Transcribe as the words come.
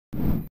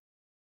Mea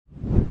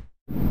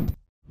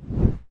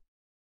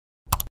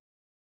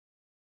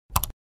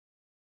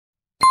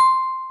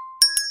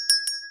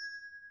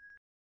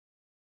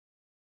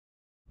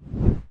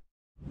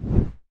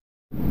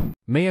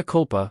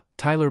Culpa,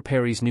 Tyler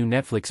Perry's new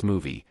Netflix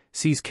movie,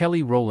 sees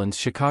Kelly Rowland's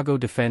Chicago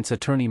defense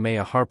attorney Mea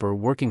Harper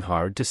working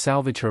hard to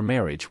salvage her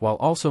marriage while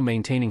also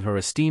maintaining her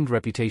esteemed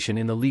reputation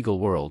in the legal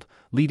world,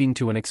 leading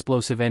to an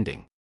explosive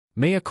ending.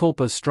 Mea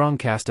Culpa's strong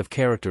cast of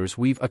characters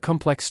weave a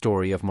complex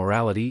story of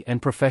morality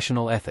and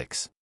professional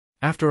ethics.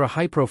 After a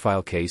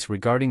high-profile case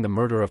regarding the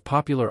murder of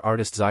popular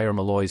artist Zaire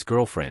Malloy's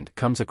girlfriend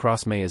comes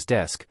across Mea's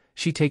desk,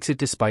 she takes it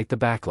despite the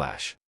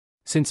backlash.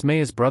 Since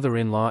Mea's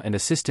brother-in-law and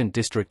assistant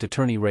district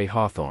attorney Ray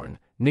Hawthorne,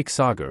 Nick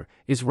Sauger,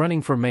 is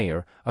running for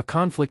mayor, a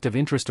conflict of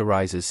interest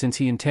arises since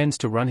he intends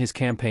to run his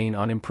campaign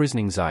on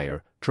imprisoning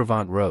Zaire,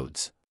 Trevant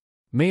Rhodes.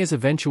 Mea's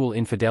eventual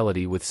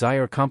infidelity with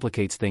Zaire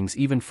complicates things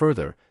even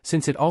further,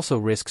 since it also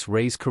risks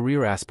Ray's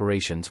career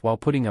aspirations while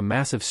putting a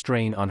massive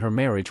strain on her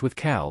marriage with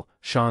Cal,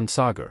 Sean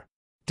Sauger.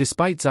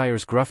 Despite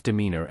Zaire's gruff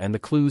demeanor and the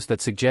clues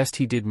that suggest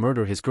he did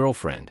murder his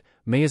girlfriend,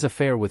 Mea's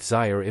affair with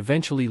Zaire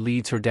eventually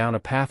leads her down a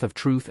path of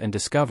truth and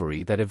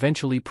discovery that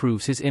eventually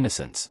proves his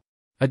innocence.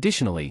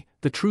 Additionally,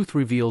 the truth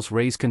reveals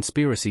Ray's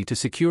conspiracy to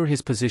secure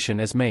his position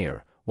as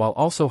mayor, while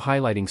also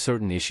highlighting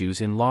certain issues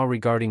in law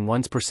regarding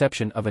one's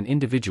perception of an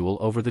individual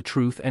over the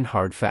truth and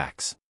hard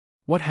facts.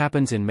 What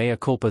happens in Mea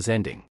Culpa's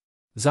ending?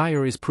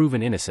 Zaire is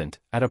proven innocent,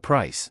 at a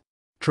price.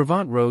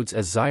 Trevant Rhodes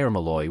as Zaire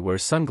Malloy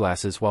wears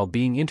sunglasses while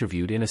being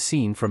interviewed in a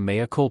scene from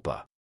Mea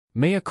Culpa.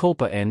 Mea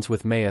Culpa ends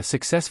with Mea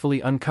successfully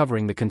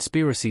uncovering the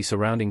conspiracy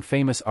surrounding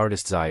famous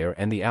artist Zaire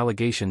and the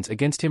allegations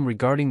against him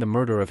regarding the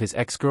murder of his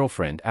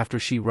ex-girlfriend after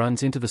she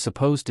runs into the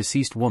supposed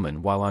deceased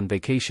woman while on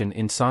vacation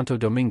in Santo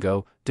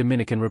Domingo,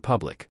 Dominican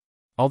Republic.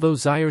 Although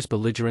Zaire's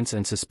belligerence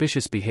and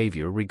suspicious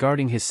behavior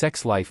regarding his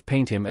sex life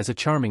paint him as a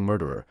charming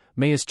murderer,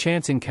 Mea's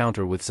chance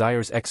encounter with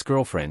Zaire's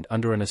ex-girlfriend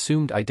under an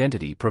assumed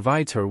identity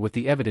provides her with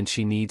the evidence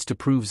she needs to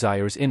prove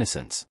Zaire's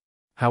innocence.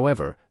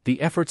 However,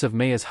 the efforts of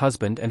Mea's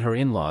husband and her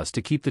in-laws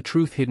to keep the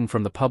truth hidden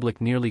from the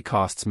public nearly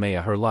costs Mea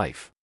her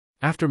life.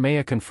 After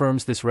Mea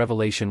confirms this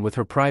revelation with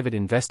her private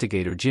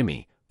investigator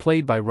Jimmy,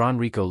 played by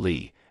Ronrico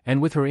Lee,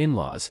 and with her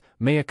in-laws,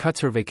 Mea cuts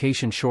her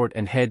vacation short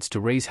and heads to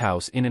Ray's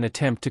house in an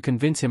attempt to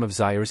convince him of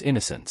Zaire's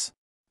innocence.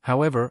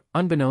 However,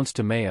 unbeknownst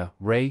to Mea,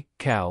 Ray,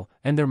 Cal,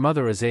 and their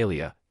mother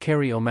Azalea,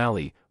 Carrie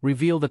O'Malley,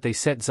 reveal that they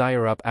set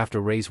Zaire up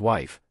after Ray's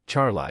wife,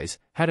 Charlize,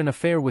 had an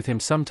affair with him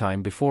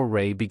sometime before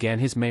Ray began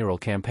his mayoral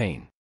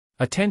campaign.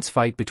 A tense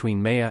fight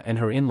between Mea and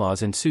her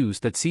in-laws ensues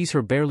that sees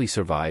her barely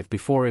survive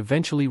before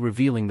eventually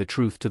revealing the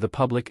truth to the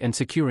public and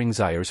securing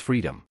Zaire's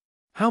freedom.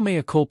 How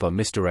Mea Culpa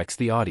misdirects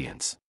the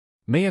audience.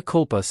 Mea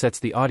Culpa sets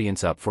the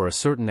audience up for a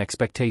certain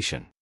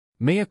expectation.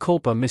 Mea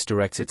Culpa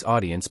misdirects its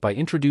audience by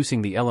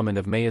introducing the element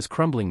of Mea's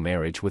crumbling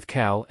marriage with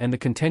Cal and the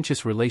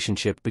contentious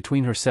relationship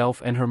between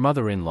herself and her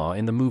mother-in-law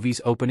in the movie's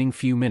opening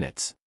few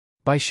minutes.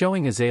 By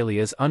showing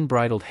Azalea's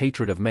unbridled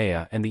hatred of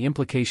Mea and the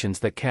implications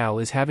that Cal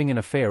is having an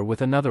affair with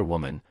another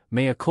woman,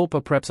 Mea Culpa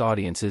preps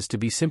audiences to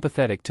be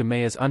sympathetic to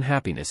Mea's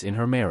unhappiness in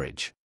her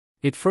marriage.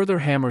 It further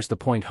hammers the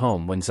point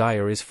home when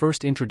Zaire is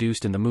first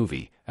introduced in the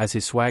movie, as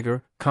his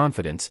swagger,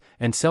 confidence,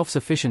 and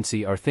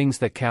self-sufficiency are things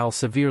that Cal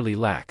severely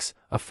lacks,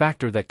 a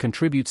factor that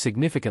contributes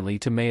significantly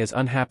to Mea's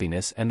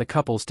unhappiness and the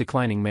couple's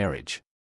declining marriage.